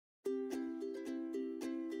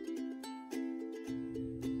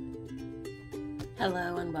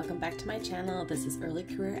Hello and welcome back to my channel. This is Early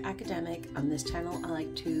Career Academic. On this channel, I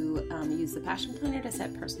like to use the Passion Planner to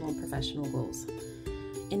set personal and professional goals.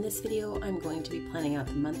 In this video, I'm going to be planning out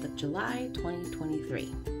the month of July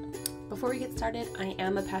 2023. Before we get started, I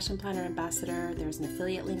am a Passion Planner ambassador. There's an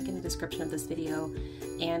affiliate link in the description of this video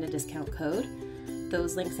and a discount code.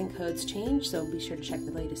 Those links and codes change, so be sure to check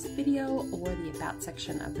the latest video or the About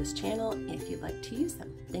section of this channel if you'd like to use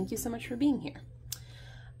them. Thank you so much for being here.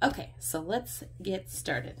 Okay, so let's get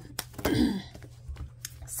started.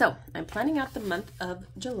 So I'm planning out the month of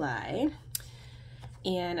July,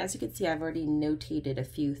 and as you can see, I've already notated a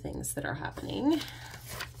few things that are happening,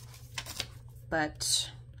 but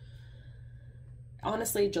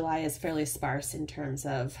honestly, July is fairly sparse in terms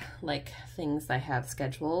of like things I have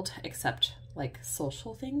scheduled, except like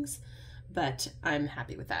social things, but I'm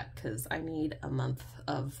happy with that because I need a month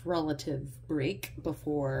of relative break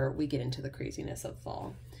before we get into the craziness of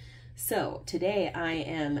fall. So today I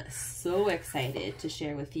am so excited to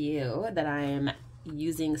share with you that I am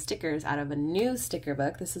using stickers out of a new sticker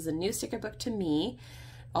book. This is a new sticker book to me,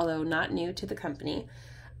 although not new to the company.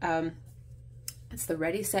 It's the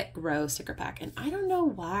Ready, Set, Grow sticker pack, and I don't know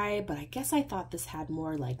why, but I guess I thought this had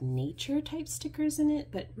more like nature type stickers in it,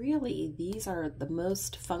 but really these are the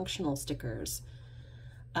most functional stickers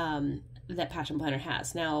that Passion Planner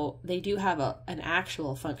has. Now, they do have an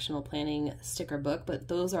actual functional planning sticker book, but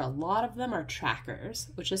those are, a lot of them are trackers,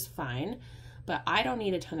 which is fine, but I don't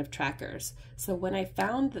need a ton of trackers. So when I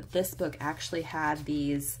found that this book actually had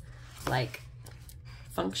these like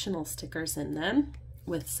functional stickers in them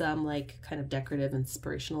with some like kind of decorative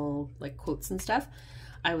inspirational like quotes and stuff,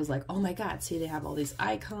 I was like, oh my God, see, they have all these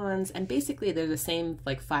icons, and basically they're the same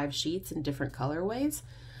like 5 sheets in different colorways.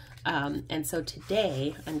 And so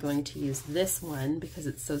today I'm going to use this one because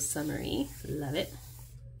it's so summery. Love it.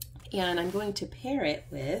 And I'm going to pair it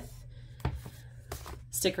with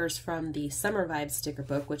stickers from the Summer Vibes sticker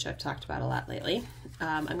book, which I've talked about a lot lately.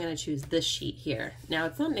 I'm going to choose this sheet here. Now,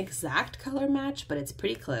 it's not an exact color match, but it's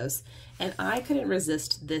pretty close. And I couldn't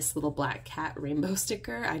resist this little black cat rainbow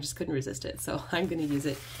sticker. I just couldn't resist it. So I'm going to use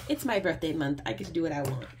it. It's my birthday month. I get to do what I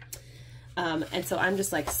want. And so I'm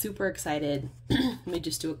just like super excited. Let me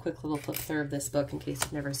just do a quick little flip through of this book in case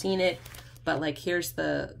you've never seen it. But like, here's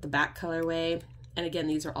the back colorway. And again,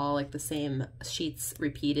 these are all like the same sheets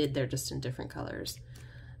repeated. They're just in different colors.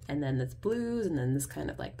 And then this blues, and then this kind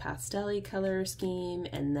of like pastel-y color scheme.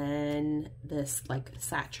 And then this like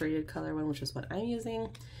saturated color one, which is what I'm using.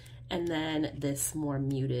 And then this more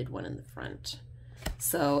muted one in the front.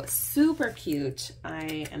 So super cute.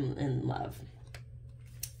 I am in love.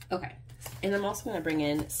 Okay. And I'm also going to bring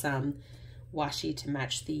in some washi to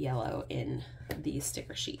match the yellow in these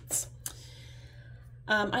sticker sheets.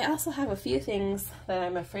 I also have a few things that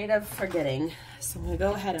I'm afraid of forgetting, so I'm going to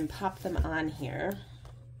go ahead and pop them on here.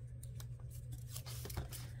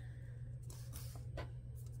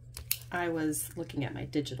 I was looking at my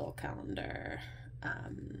digital calendar.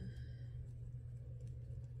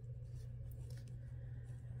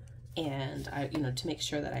 And I, to make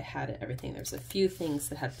sure that I had everything, there's a few things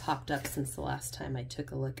that had popped up since the last time I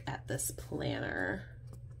took a look at this planner.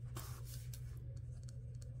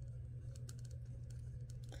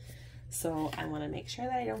 So I want to make sure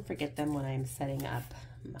that I don't forget them when I'm setting up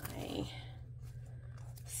my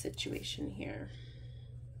situation here.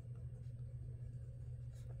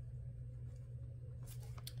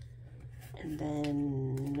 And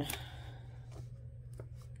then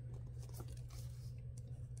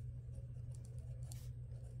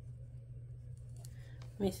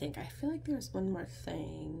let me think. I feel like there's one more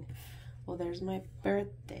thing. Well, there's my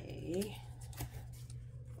birthday.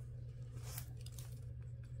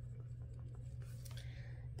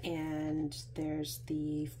 And there's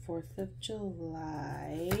the 4th of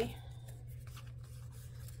July.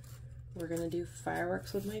 We're gonna do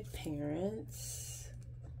fireworks with my parents.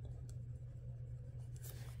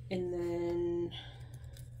 And then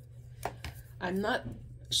I'm not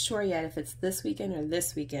sure yet if it's this weekend or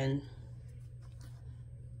this weekend.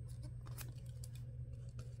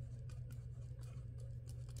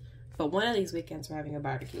 But one of these weekends we're having a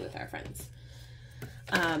barbecue with our friends.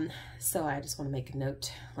 So I just want to make a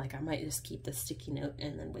note, like I might just keep the sticky note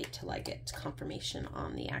and then wait till I get confirmation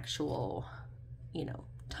on the actual,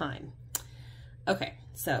 time. Okay,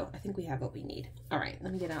 so I think we have what we need. All right,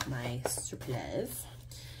 let me get out my surprise.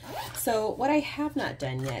 So what I have not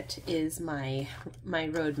done yet is my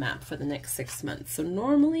roadmap for the next 6 months. So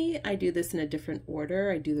normally I do this in a different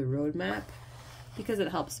order. I do the roadmap because it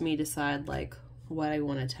helps me decide like what I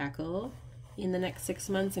want to tackle in the next 6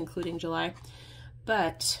 months, including July.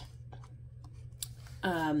 But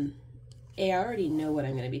A, I already know what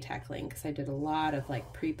I'm going to be tackling because I did a lot of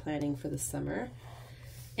like pre-planning for the summer.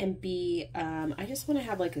 And B, I just want to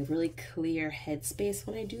have like a really clear headspace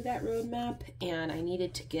when I do that roadmap, and I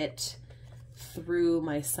needed to get through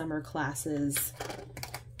my summer classes,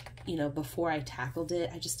 you know, before I tackled it.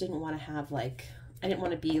 I just didn't want to have like, I didn't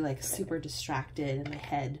want to be like super distracted in my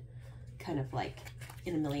head, kind of like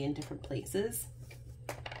in a million different places.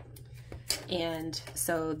 And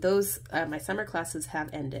so those, my summer classes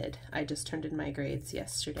have ended. I just turned in my grades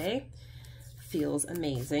yesterday. Feels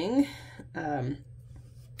amazing.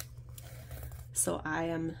 So I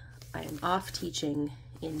am off teaching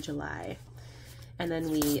in July. And then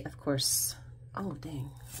we, of course, oh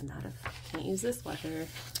dang, I'm out of, can't use this washer.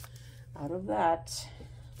 Out of that.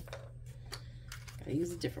 Gotta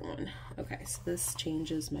use a different one. Okay, so this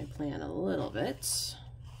changes my plan a little bit.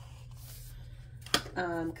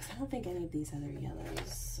 Because I don't think any of these other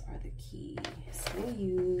yellows are the key. So we'll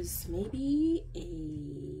use maybe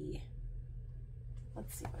a,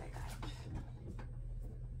 let's see what I got.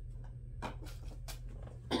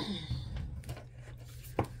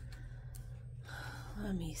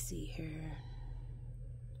 Let me see here.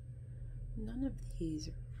 None of these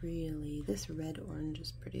really. This red orange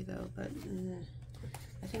is pretty though, but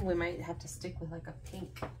I think we might have to stick with like a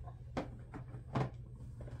pink,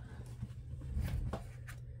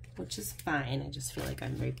 which is fine. I just feel like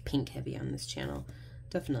I'm very pink heavy on this channel.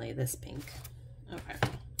 Definitely this pink. Okay.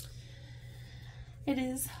 It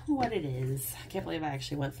is what it is. I can't believe I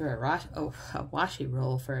actually went through a washi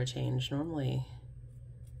roll for a change. Normally,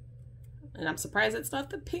 and I'm surprised it's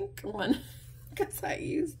not the pink one because I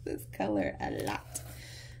use this color a lot.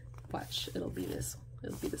 Watch, it'll be this.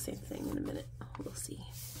 It'll be the same thing in a minute. We'll see.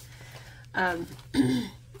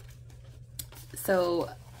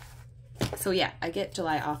 So yeah, I get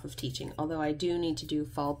July off of teaching, although I do need to do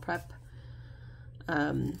fall prep.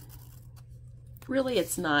 Really,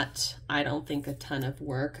 it's not, I don't think, a ton of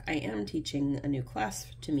work. I am teaching a new class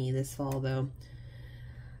to me this fall, though.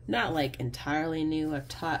 Not like entirely new. I've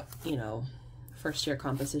taught, you know, first year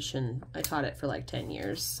composition. I taught it for like 10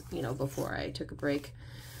 years, you know, before I took a break.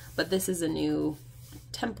 But this is a new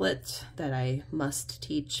template that I must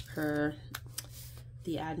teach per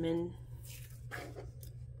the admin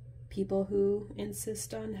people who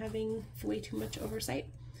insist on having way too much oversight.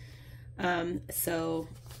 So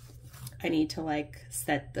I need to like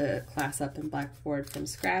set the class up in Blackboard from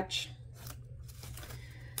scratch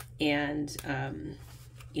and,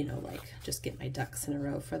 you know, like just get my ducks in a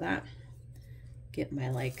row for that. Get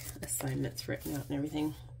my like assignments written out and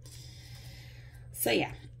everything. So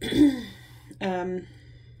yeah, I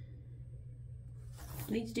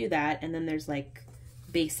need to do that. And then there's like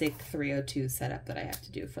basic 302 setup that I have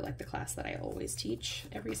to do for like the class that I always teach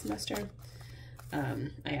every semester.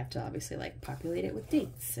 I have to obviously like populate it with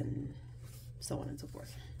dates and so on and so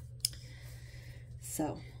forth.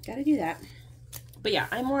 So gotta do that. But yeah,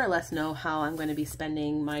 I more or less know how I'm going to be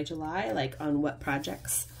spending my July, like on what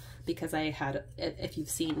projects, because I had, if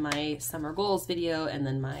you've seen my summer goals video and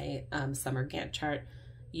then my summer Gantt chart,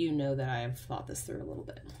 you know that I have thought this through a little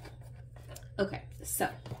bit. Okay, so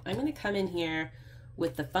I'm going to come in here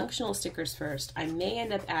with the functional stickers first. I may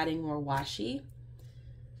end up adding more washi.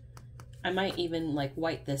 I might even like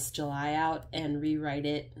white this July out and rewrite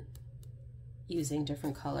it using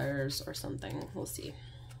different colors or something. We'll see.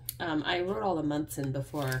 I wrote all the months in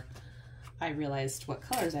before I realized what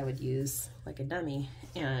colors I would use, like a dummy,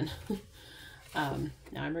 and now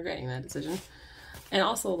I'm regretting that decision. And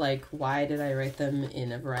also, like, why did I write them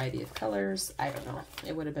in a variety of colors? I don't know.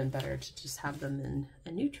 It would have been better to just have them in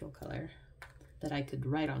a neutral color that I could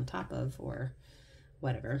write on top of or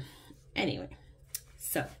whatever. Anyway,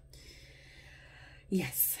 so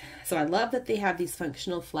yes. So I love that they have these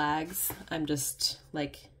functional flags. I'm just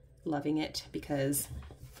like loving it because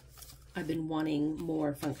I've been wanting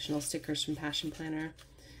more functional stickers from Passion Planner.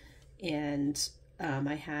 And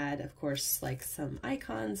I had, of course, like some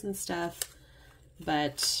icons and stuff,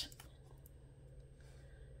 but,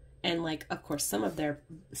 and like, of course, some of their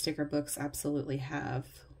sticker books absolutely have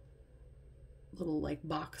little like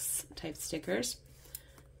box type stickers,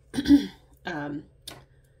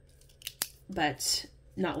 but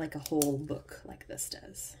not like a whole book like this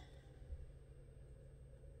does.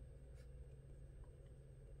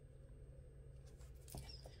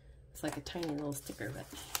 It's like a tiny little sticker, but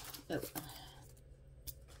oh well.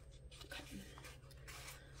 Okay.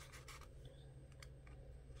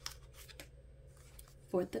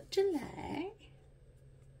 4th of July.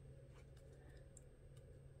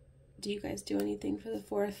 Do you guys do anything for the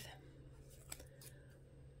 4th?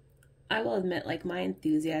 I will admit, like, my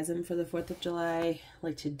enthusiasm for the 4th of July,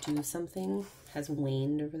 like to do something, has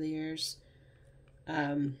waned over the years.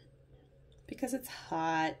 because it's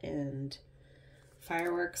hot and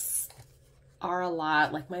fireworks are a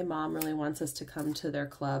lot. Like my mom really wants us to come to their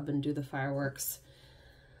club and do the fireworks.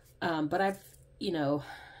 But I've, you know,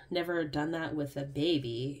 never done that with a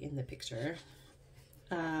baby in the picture.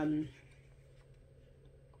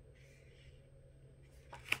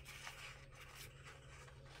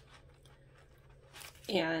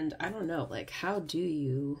 And I don't know, like, how do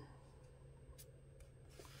you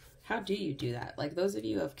do that? Like, those of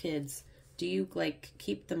you who have kids, do you, like,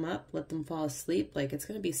 keep them up, let them fall asleep? Like, it's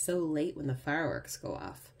going to be so late when the fireworks go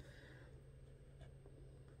off.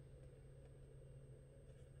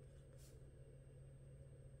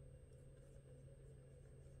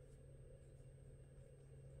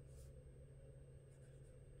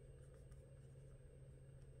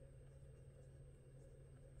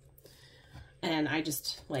 And I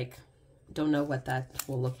just, like, don't know what that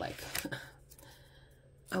will look like.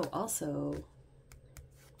 Oh, also,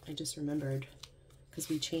 I just remembered, because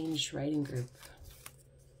we changed writing group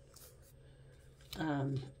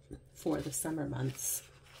for the summer months.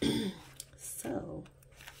 So,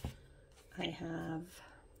 I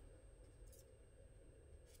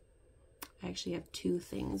actually have two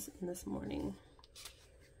things in this morning.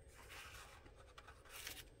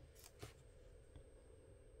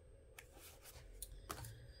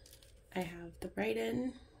 I have the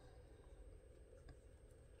write-in,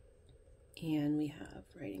 and we have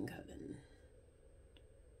writing coven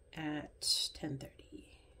at 10:30.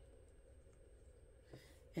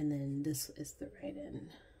 And then this is the write-in.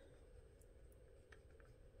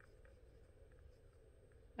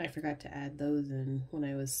 I forgot to add those in when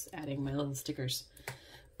I was adding my little stickers.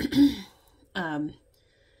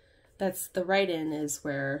 That's the write-in is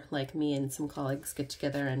where, like, me and some colleagues get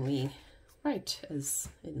together and we write, as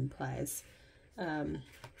it implies. And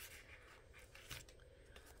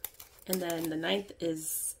then the 9th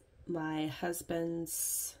is my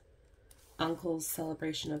husband's uncle's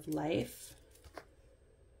celebration of life.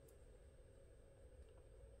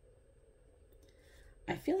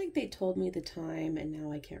 I feel like they told me the time and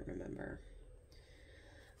now I can't remember.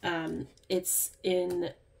 It's in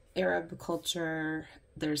Arab culture.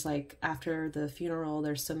 There's, like, after the funeral,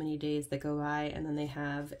 there's so many days that go by, and then they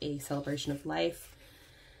have a celebration of life.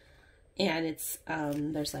 And it's,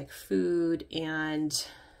 there's, like, food, and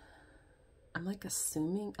I'm, like,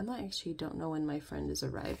 assuming, don't know when my friend is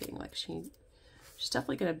arriving. Like, she's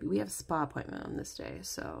definitely gonna be, we have a spa appointment on this day,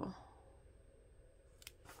 so.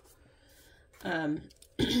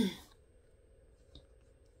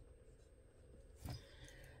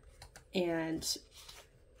 And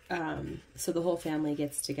so the whole family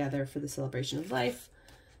gets together for the celebration of life,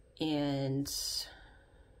 and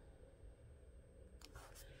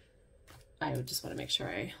I would just want to make sure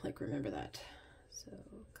I, like, remember that. So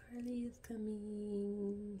Carly is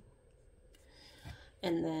coming,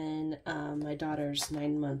 and then my daughter's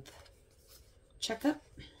 9-month checkup,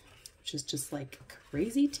 which is just, like,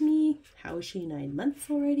 crazy to me. How is she 9 months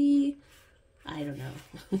already? I don't know.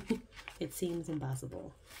 It seems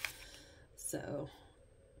impossible. So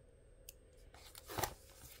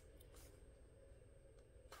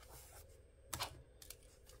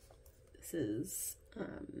this is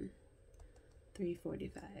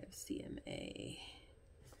 345 CMA.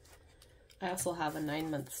 I also have a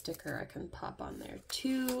 9-month sticker I can pop on there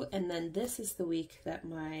too. And then this is the week that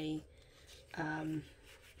my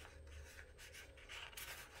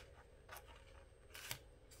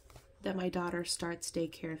daughter starts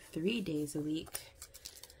daycare 3 days a week,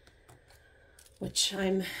 which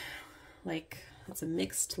I'm, like, it's a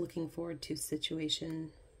mixed looking forward to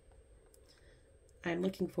situation. I'm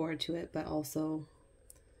looking forward to it, but also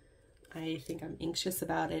I think I'm anxious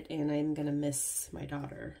about it, and I'm gonna miss my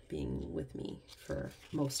daughter being with me for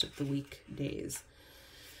most of the weekdays.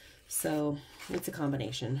 So it's a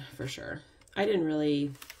combination for sure. I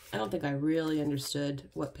don't think I really understood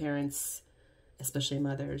what parents, especially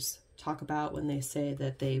mothers, talk about when they say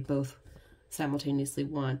that they both simultaneously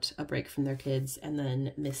want a break from their kids and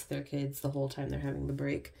then miss their kids the whole time they're having the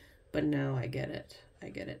break. But now I get it. I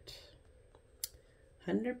get it.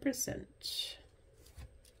 100%.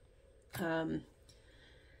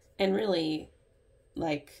 And really,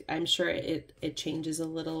 like, I'm sure it changes a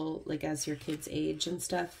little, like, as your kids age and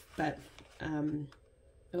stuff, but,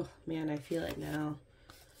 oh man, I feel it now.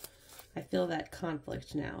 I feel that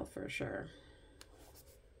conflict now for sure.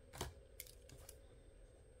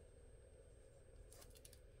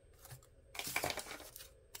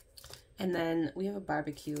 And then we have a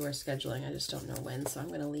barbecue we're scheduling. I just don't know when, so I'm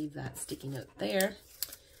going to leave that sticky note there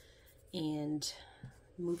and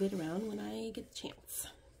move it around when I get the chance.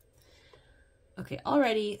 Okay,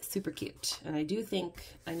 already super cute. And I do think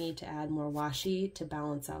I need to add more washi to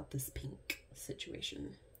balance out this pink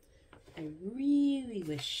situation. I really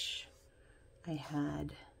wish I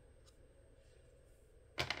had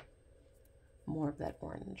more of that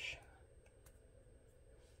orange.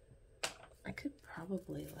 I could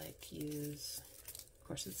probably like use, of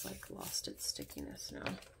course it's like lost its stickiness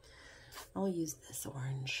now. I'll use this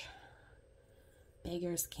orange.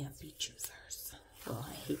 Beggars can't be choosers. Well,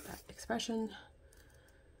 I hate that expression,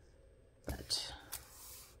 but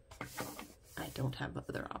I don't have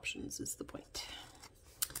other options is the point.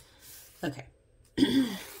 Okay,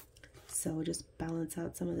 so we'll just balance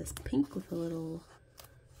out some of this pink with a little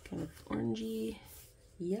kind of orangey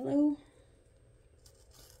yellow.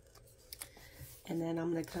 And then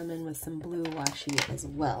I'm gonna come in with some blue washi as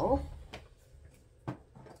well. I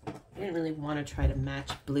didn't really want to try to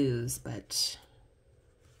match blues, but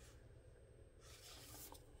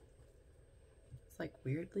it's like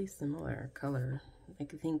weirdly similar color. I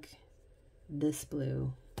think this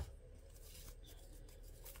blue,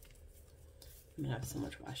 I'm gonna have so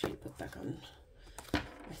much washi to put back on.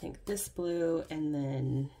 I think this blue and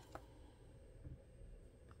then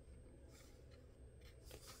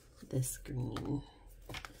this green.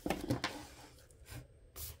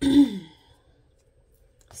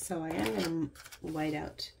 So I am going to white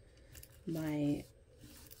out my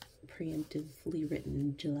preemptively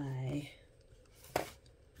written July.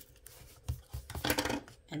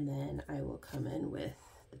 And then I will come in with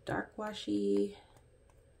the dark washi.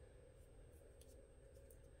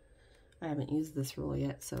 I haven't used this roll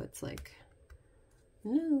yet, so it's like,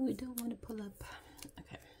 no, we don't want to pull up.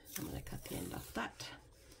 Okay, I'm going to cut the end off that.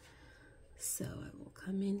 So I will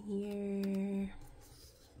come in here,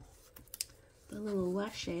 the little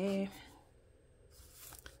washi.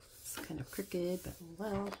 It's kind of crooked, but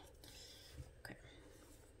well. Okay.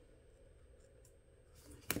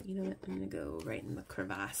 You know what? I'm gonna go right in the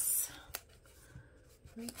crevasse.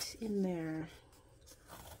 Right in there.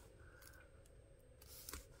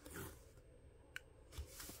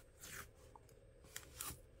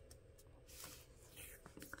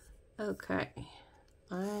 Okay.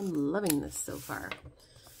 I'm loving this so far.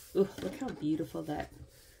 Ooh, look how beautiful that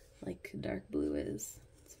like dark blue is.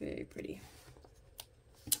 It's very pretty.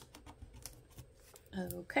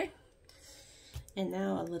 Okay. And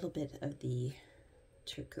now a little bit of the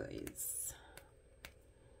turquoise.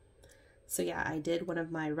 So yeah, I did one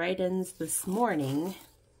of my write-ins this morning.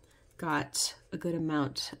 Got a good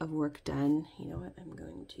amount of work done. You know what? I'm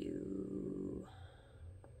going to...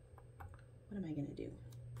 What am I going to do?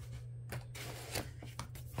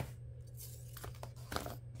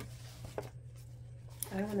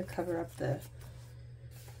 I want to cover up the,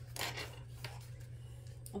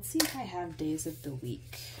 let's see if I have days of the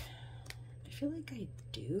week. I feel like I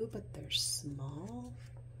do, but they're small.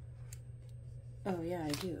 Oh yeah, I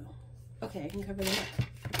do. Okay, I can cover them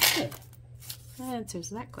up. Good. That answers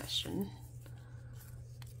that question.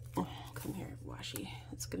 Oh, come here, washi.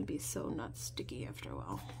 It's gonna be so not sticky after a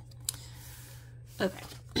while. Okay,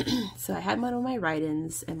 so I had one of my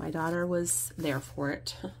write-ins and my daughter was there for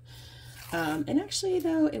it. And actually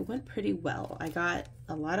though, it went pretty well. I got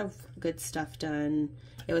a lot of good stuff done.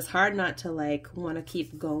 It was hard not to like want to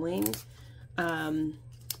keep going.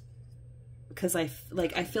 Because I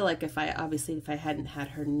feel like if I hadn't had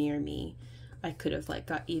her near me, I could have like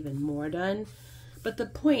got even more done. But the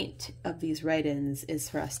point of these write-ins is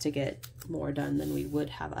for us to get more done than we would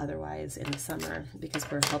have otherwise in the summer, because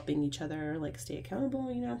we're helping each other like stay accountable,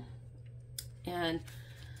 you know. And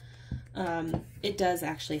it does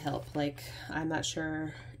actually help. Like, I'm not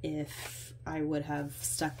sure if I would have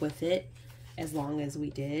stuck with it as long as we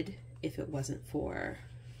did if it wasn't for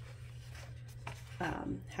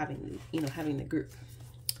having the group.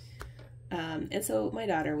 And so my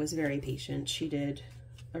daughter was very patient. She did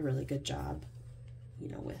a really good job, you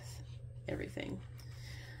know, with everything.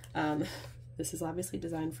 This is obviously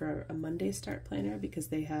designed for a Monday start planner because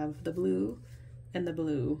they have the blue and the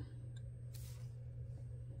blue.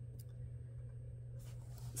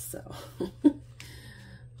 So,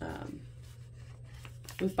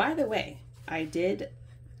 by the way, I did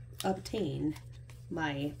obtain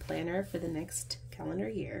my planner for the next calendar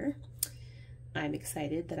year. I'm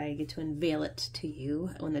excited that I get to unveil it to you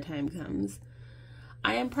when the time comes.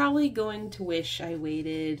 I am probably going to wish I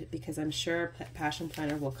waited, because I'm sure Passion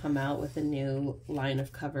Planner will come out with a new line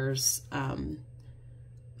of covers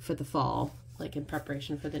for the fall, like in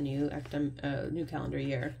preparation for the new calendar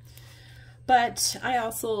year. But I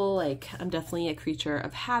also, like, I'm definitely a creature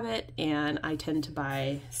of habit, and I tend to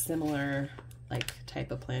buy similar, like,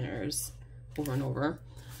 type of planners over and over.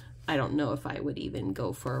 I don't know if I would even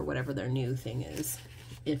go for whatever their new thing is.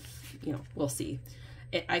 If, you know, we'll see.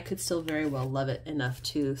 I could still very well love it enough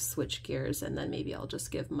to switch gears, and then maybe I'll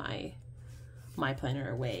just give my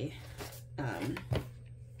planner away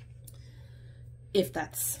if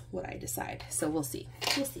that's what I decide. So we'll see.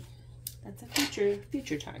 We'll see. That's a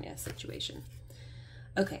future Tanya situation.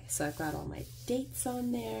 Okay, so I've got all my dates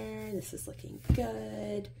on there. This is looking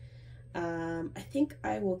good. I think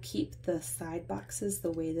I will keep the side boxes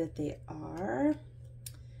the way that they are,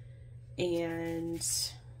 and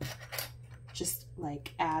just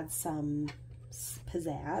like add some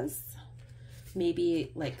pizzazz.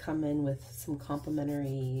 Maybe like come in with some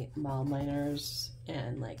complimentary mild liners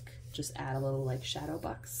and like just add a little like shadow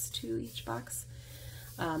box to each box.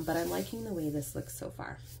 But I'm liking the way this looks so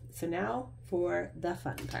far. So now for the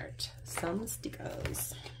fun part, some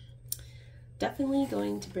stickers. Definitely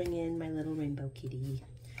going to bring in my little rainbow kitty.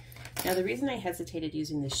 Now the reason I hesitated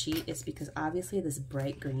using the sheet is because obviously this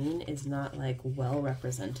bright green is not like well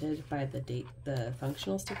represented by the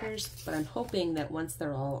functional stickers, but I'm hoping that once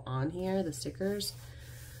they're all on here, the stickers,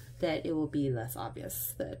 that it will be less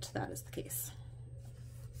obvious that that is the case.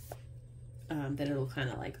 That it'll kind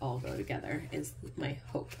of like all go together is my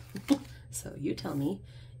hope. So you tell me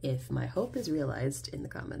if my hope is realized in the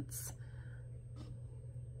comments.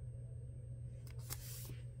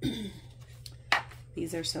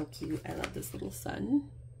 These are so cute. I love this little sun.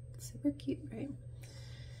 Super cute, right?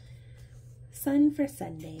 Sun for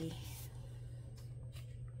Sunday.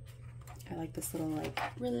 I like this little like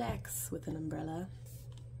relax with an umbrella.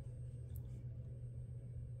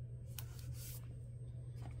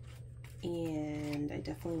 And I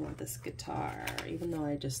definitely want this guitar, even though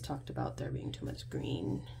I just talked about there being too much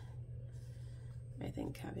green. I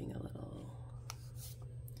think having a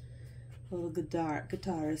little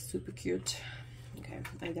guitar is super cute. Okay,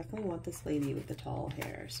 I definitely want this lady with the tall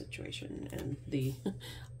hair situation and the,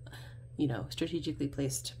 you know, strategically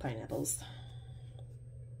placed pineapples.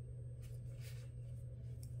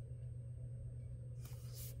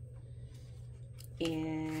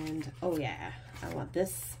 And, oh yeah, I want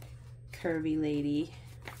this curvy lady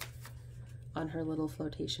on her little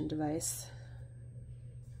flotation device.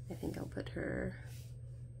 I think I'll put her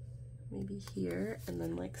maybe here and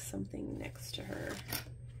then like something next to her.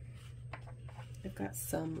 I've got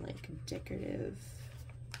some like decorative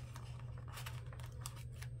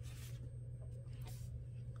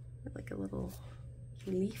like a little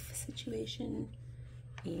leaf situation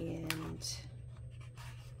and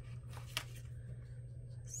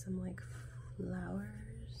some like flowers.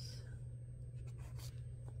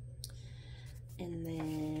 And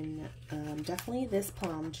then definitely this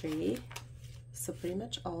palm tree. So pretty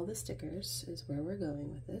much all the stickers is where we're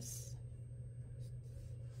going with this.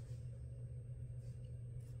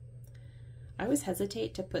 I always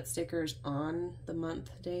hesitate to put stickers on the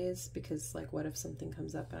month days because like what if something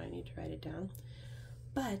comes up and I need to write it down?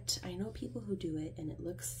 But I know people who do it and it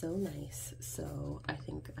looks so nice. So I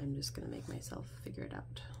think I'm just gonna make myself figure it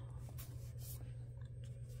out.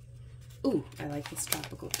 Ooh, I like this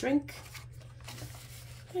tropical drink.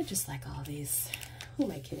 I just like all these. Who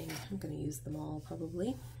am I kidding? I'm gonna use them all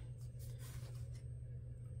probably.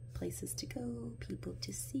 Places to go, people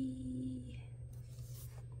to see.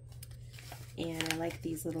 And I like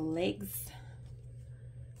these little legs.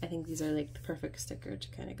 I think these are like the perfect sticker to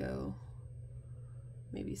kind of go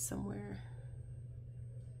maybe somewhere.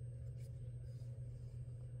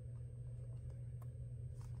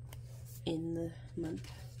 In the month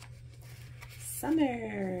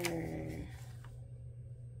summer.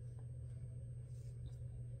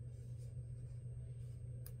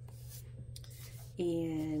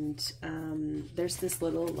 And there's this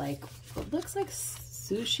little like, it looks like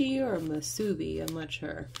sushi or musubi, I'm not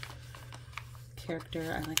sure,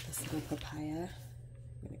 character. I like this little papaya.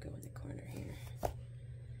 I'm gonna go in the corner here.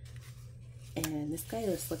 And this guy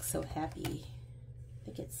just looks so happy. I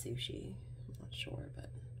think it's sushi, I'm not sure, but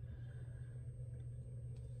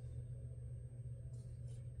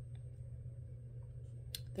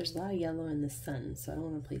there's a lot of yellow in the sun, so I don't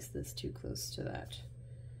want to place this too close to that.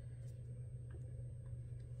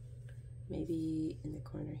 Maybe in the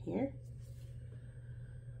corner here.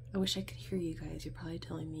 I wish I could hear you guys. You're probably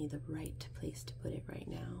telling me the right place to put it right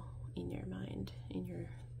now in your mind.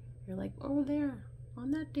 You're like, oh, there,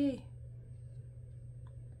 on that day.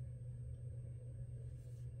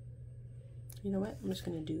 You know what? I'm just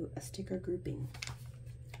gonna do a sticker grouping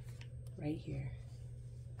right here.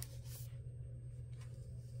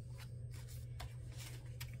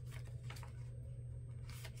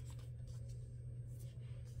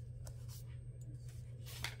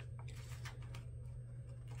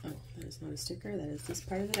 is not a sticker, that is this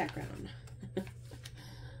part of the background.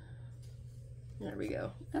 There we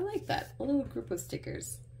go. I like that. A little group of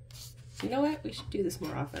stickers. You know what? We should do this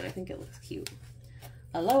more often. I think it looks cute.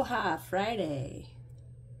 Aloha Friday.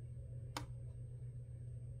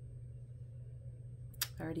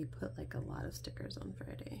 I already put like a lot of stickers on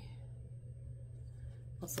Friday.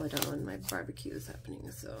 Also, I don't know when my barbecue is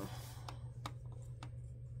happening, so.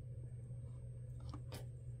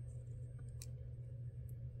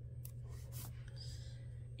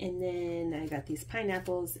 And then I got these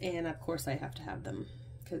pineapples, and of course I have to have them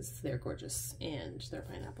because they're gorgeous and they're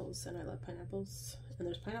pineapples, and I love pineapples, and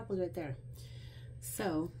there's pineapples right there.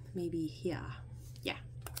 So maybe here. Yeah.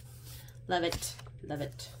 Love it, love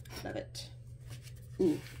it, love it.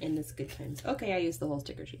 Ooh, and it's good times. Okay, I used the whole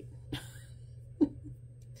sticker sheet.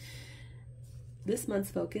 This month's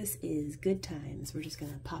focus is good times. We're just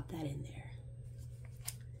gonna pop that in there.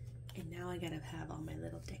 And now I gotta have all my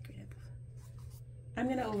little decorative. I'm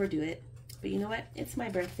gonna overdo it, but you know what? It's my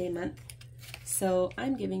birthday month, so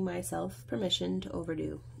I'm giving myself permission to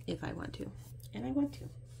overdo if I want to, and I want to.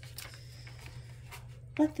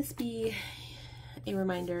 Let this be a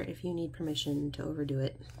reminder: if you need permission to overdo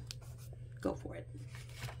it, go for it.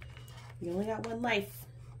 You only got one life,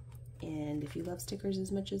 and if you love stickers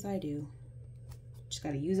as much as I do, just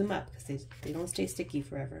got to use them up because they don't stay sticky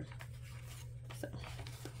forever. So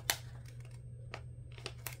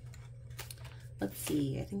let's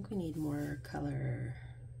see, I think we need more color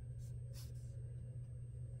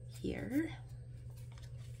here.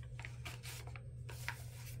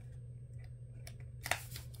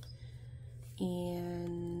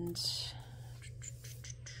 And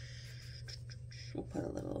we'll put a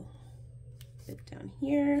little bit down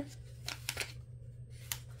here.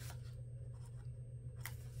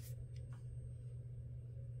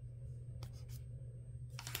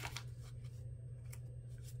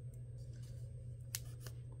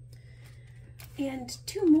 And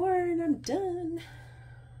two more and I'm done.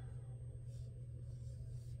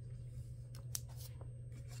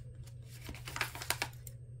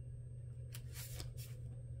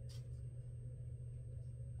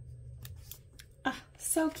 Ah,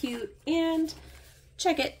 so cute. And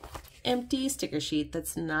check it, empty sticker sheet.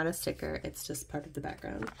 That's not a sticker, it's just part of the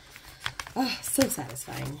background. Ah, so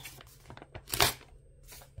satisfying.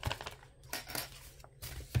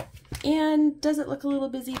 And does it look a little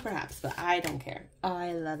busy? Perhaps, but I don't care.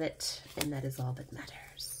 I love it, and that is all that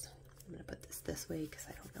matters. I'm gonna put this way because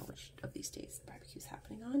I don't know which of these days the barbecue's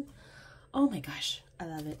happening on. Oh my gosh, I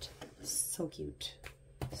love it. So cute.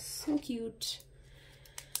 So cute.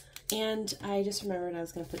 And I just remembered I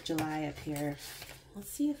was gonna put July up here. Let's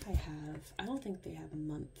see if I have, I don't think they have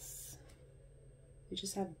months. They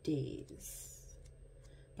just have days.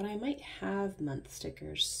 But I might have month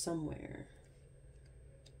stickers somewhere.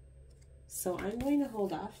 So I'm going to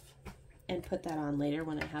hold off and put that on later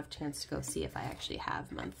when I have a chance to go see if I actually have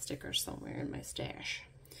month stickers somewhere in my stash.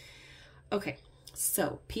 Okay,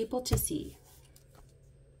 so people to see.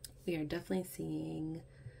 We are definitely seeing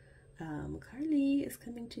Carly is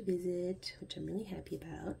coming to visit, which I'm really happy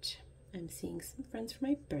about. I'm seeing some friends for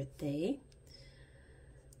my birthday.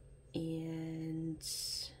 And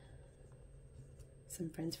some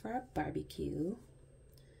friends for our barbecue.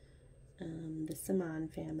 The Saman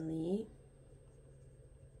family.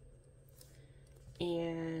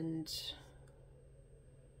 And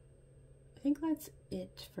I think that's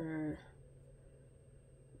it for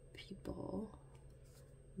people.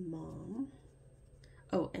 Mom.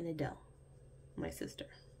 Oh, and Adele, my sister.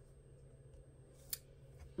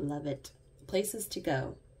 Love it. Places to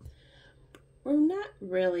go. We're not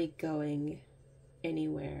really going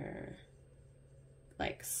anywhere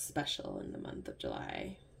like special in the month of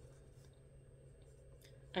July.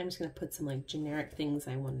 I'm just going to put some like generic things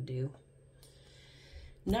I want to do.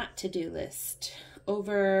 Not to-do list.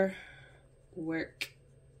 Over work.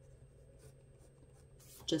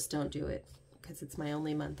 Just don't do it because it's my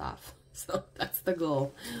only month off. So that's the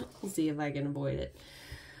goal. We'll see if I can avoid it.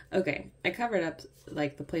 Okay, I covered up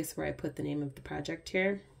like the place where I put the name of the project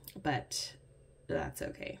here, but that's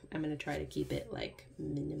okay. I'm going to try to keep it like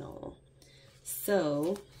minimal.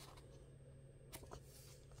 So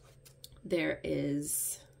there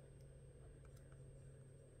is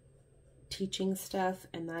teaching stuff,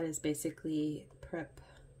 and that is basically prep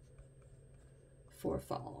for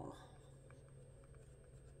fall.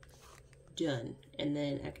 Done. And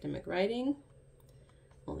then academic writing.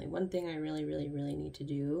 Only one thing I really need to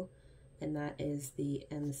do, and that is the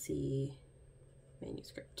MC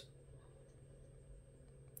manuscript.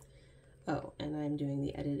 Oh, and I'm doing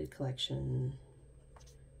the edited collection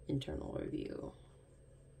internal review.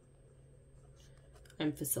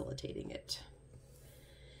 I'm facilitating it.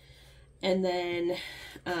 And then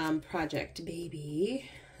Project Baby.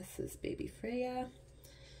 This is baby Freya.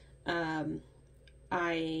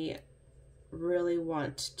 I really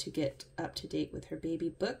want to get up to date with her baby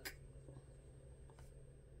book.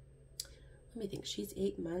 Let me think, she's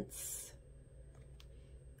 8 months.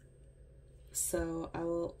 So I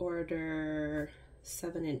will order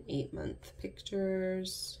 7 and 8 month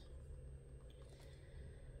pictures,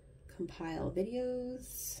 compile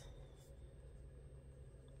videos.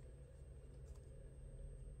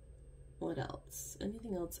 What else?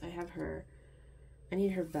 Anything else? I have her, I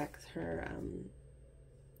need her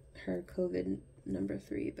her COVID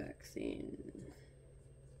 #3 vaccine.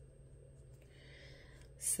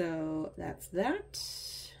 So that's that.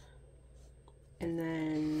 And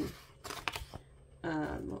then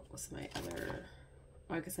what was my other,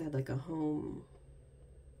 oh, I guess I had like a home,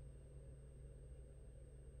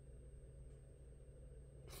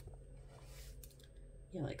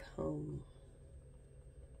 yeah, like home.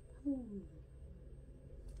 You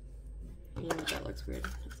know, that looks weird.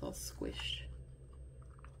 It's all squished.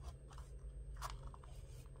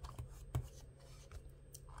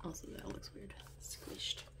 Also, that looks weird.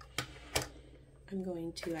 Squished. I'm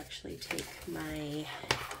going to actually take my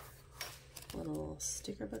little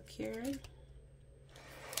sticker book here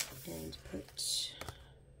and put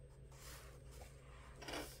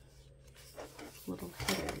little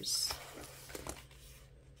headers.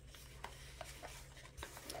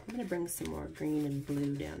 I'm going to bring some more green and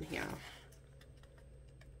blue down here.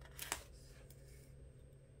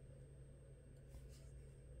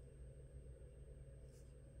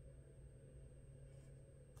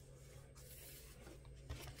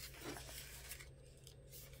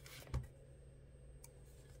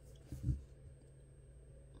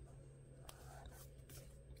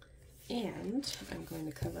 And I'm going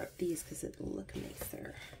to cover up these because it will look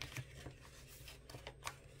nicer.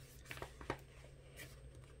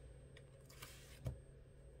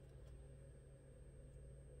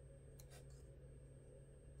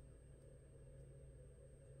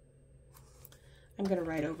 I'm going to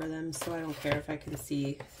write over them, so I don't care if I can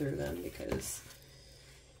see through them because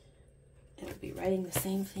it'll be writing the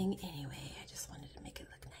same thing anyway. I just wanted to make it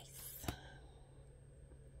look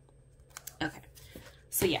nice. Okay,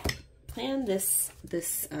 so yeah, plan this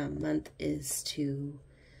month is to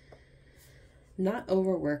not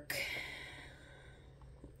overwork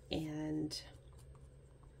and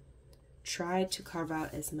try to carve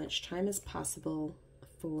out as much time as possible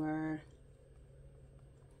for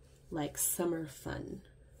like summer fun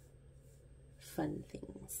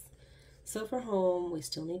things. So for home, we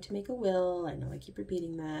still need to make a will. I know I keep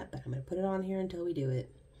repeating that, but I'm gonna put it on here until we do it.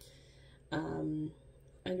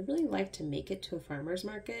 I'd really like to make it to a farmer's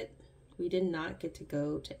market. We did not get to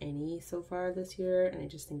go to any so far this year, and I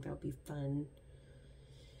just think that'll be fun.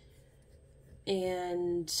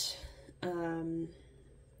 And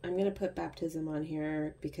I'm gonna put baptism on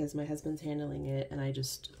here because my husband's handling it, and I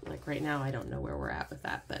just, like, right now I don't know where we're at with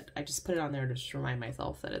that, but I just put it on there to just remind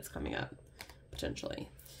myself that it's coming up, potentially.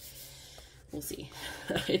 We'll see.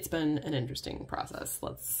 It's been an interesting process,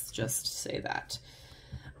 let's just say that.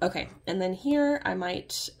 Okay, and then here I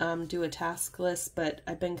might do a task list, but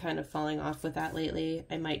I've been kind of falling off with that lately.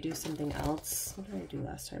 I might do something else. What did I do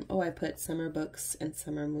last time? Oh, I put summer books and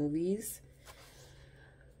summer movies.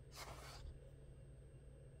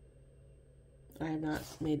 I have not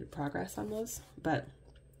made progress on those, but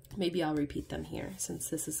maybe I'll repeat them here since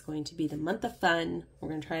this is going to be the month of fun. We're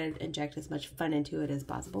going to try to inject as much fun into it as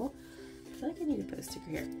possible. I feel like I need to put a sticker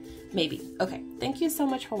here. Maybe. Okay, thank you so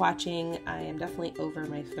much for watching. I am definitely over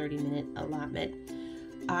my 30-minute allotment.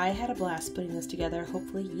 I had a blast putting this together.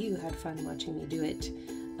 Hopefully you had fun watching me do it.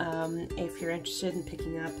 If you're interested in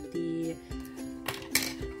picking up the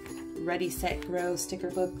Ready, Set, Grow sticker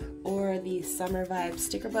book or the Summer Vibes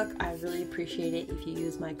sticker book, I really appreciate it if you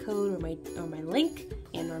use my code or my link.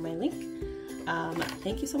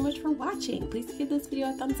 Thank you so much for watching. Please give this video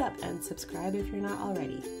a thumbs up and subscribe if you're not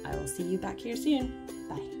already. I will see you back here soon.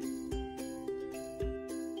 Bye.